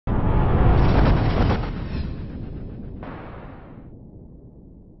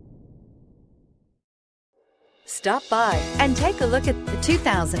Stop by and take a look at the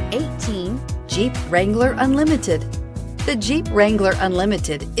 2018 Jeep Wrangler Unlimited. The Jeep Wrangler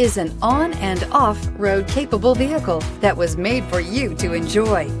Unlimited is an on- and off-road capable vehicle that was made for you to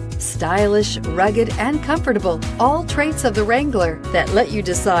enjoy. Stylish, rugged, and comfortable, all traits of the Wrangler that let you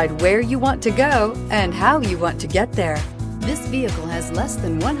decide where you want to go and how you want to get there. This vehicle has less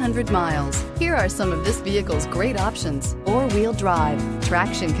than 100 miles. Here are some of this vehicle's great options: four-wheel drive,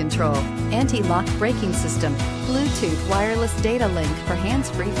 traction control, anti-lock braking system, Bluetooth wireless data link for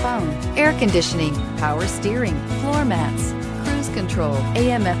hands-free phone, air conditioning, power steering, floor mats, cruise control,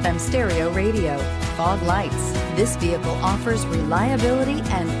 AM/FM stereo radio, fog lights. This vehicle offers reliability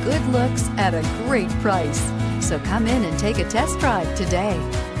and good looks at a great price. So come in and take a test drive today.